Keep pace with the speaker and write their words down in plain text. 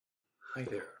Hi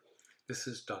there, this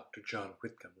is Dr. John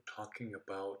Whitcomb talking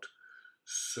about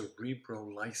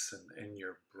cerebrolysin in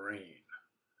your brain.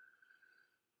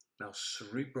 Now,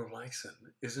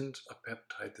 cerebrolysin isn't a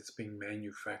peptide that's being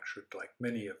manufactured like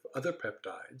many of other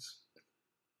peptides.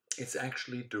 It's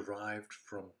actually derived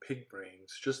from pig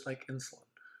brains, just like insulin.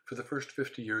 For the first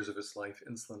 50 years of its life,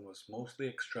 insulin was mostly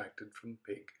extracted from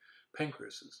pig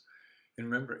pancreases.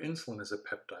 And remember, insulin is a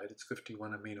peptide, it's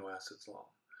 51 amino acids long.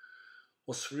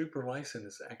 Well, cerebrolysin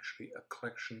is actually a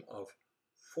collection of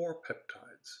 4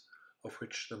 peptides, of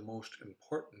which the most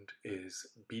important is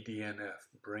BDNF,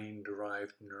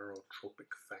 brain-derived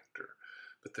neurotrophic factor.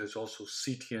 But there's also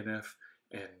CTNF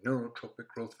and neurotropic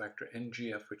growth factor,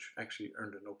 NGF, which actually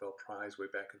earned a Nobel Prize way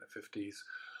back in the 50s.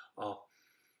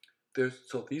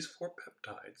 So these 4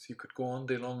 peptides, you could go on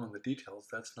day long on the details,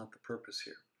 that's not the purpose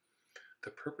here.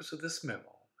 The purpose of this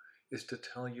memo is to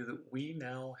tell you that we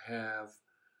now have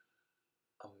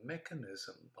a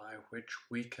mechanism by which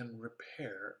we can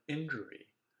repair injury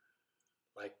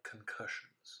like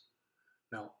concussions.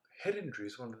 Now, head injury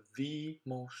is one of the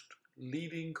most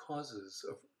leading causes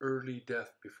of early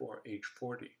death before age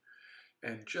 40.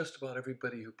 And just about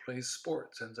everybody who plays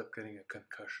sports ends up getting a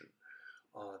concussion.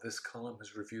 This column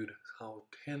has reviewed how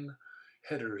 10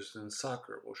 headers in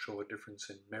soccer will show a difference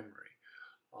in memory.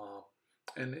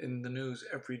 And in the news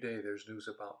every day there's news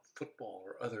about football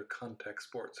or other contact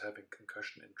sports having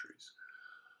concussion injuries.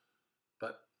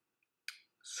 But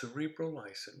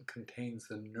cerebrolysin contains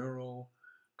the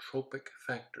neurotropic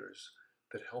factors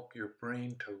that help your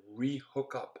brain to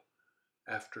re-hook up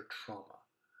after trauma.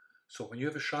 So when you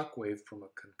have a shock wave from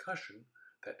a concussion,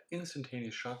 that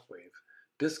instantaneous shock wave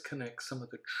disconnects some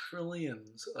of the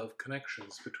trillions of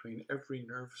connections between every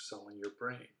nerve cell in your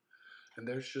brain. And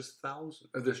there's just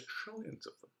there's trillions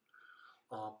of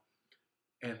them.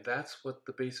 And that's what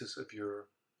the basis of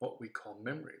what we call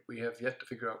memory. We have yet to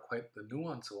figure out quite the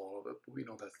nuance of all of it, but we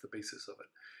know that's the basis of it.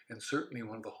 And certainly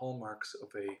one of the hallmarks of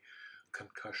a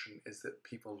concussion is that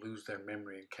people lose their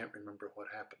memory and can't remember what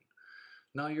happened.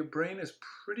 Now, your brain is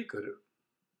pretty good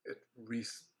at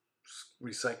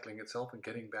recycling itself and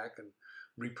getting back and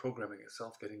reprogramming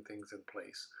itself, getting things in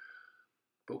place.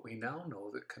 But we now know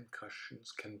that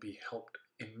concussions can be helped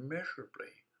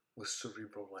immeasurably with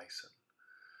cerebrolysin.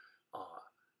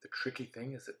 The tricky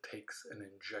thing is it takes an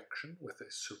injection with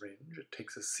a syringe. It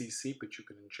takes a cc, but you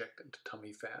can inject into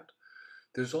tummy fat.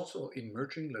 There's also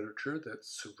emerging literature that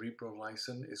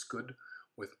cerebrolysin is good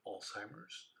with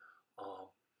Alzheimer's.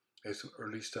 There's some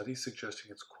early studies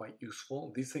suggesting it's quite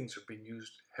useful. These things are being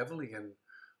used heavily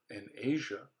in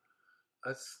Asia.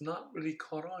 It's not really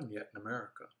caught on yet in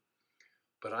America.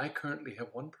 But I currently have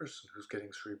one person who's getting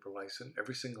cerebrolysin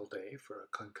every single day for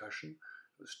a concussion.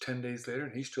 It was 10 days later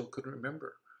and he still couldn't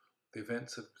remember the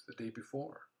events of the day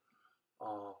before.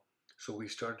 So we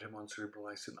started him on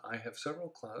cerebrolysin. I have several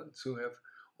clients who have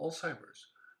Alzheimer's,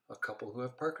 a couple who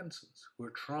have Parkinson's, who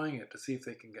are trying it to see if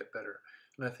they can get better.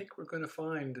 And I think we're going to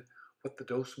find what the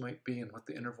dose might be and what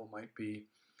the interval might be.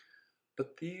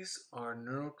 But these are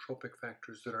neurotropic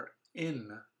factors that are in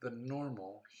the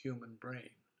normal human brain.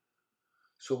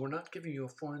 So we're not giving you a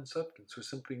foreign substance, we're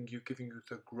simply giving you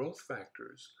the growth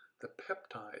factors, the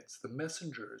peptides, the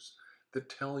messengers that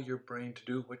tell your brain to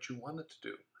do what you want it to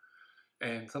do.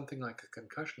 And something like a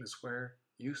concussion is where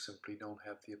you simply don't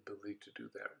have the ability to do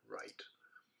that right.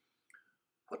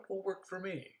 What will work for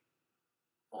me?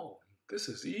 Oh, this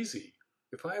is easy.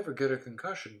 If I ever get a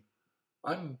concussion,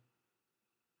 I'm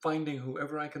finding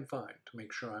whoever I can find to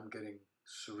make sure I'm getting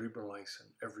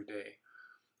cerebrolysin every day.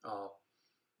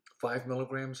 5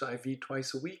 milligrams IV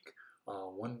twice a week,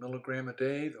 1 milligram a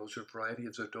day. Those are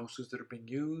varieties of doses that are being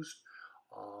used.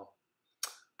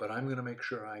 But I'm going to make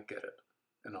sure I get it,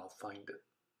 and I'll find it.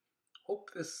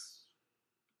 Hope this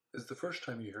is the first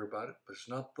time you hear about it, but it's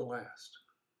not the last.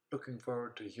 Looking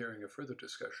forward to hearing a further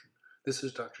discussion. This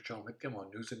is Dr. John Whitcomb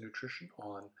on News and Nutrition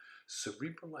on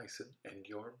Cerebrolysin and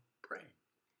Your Brain.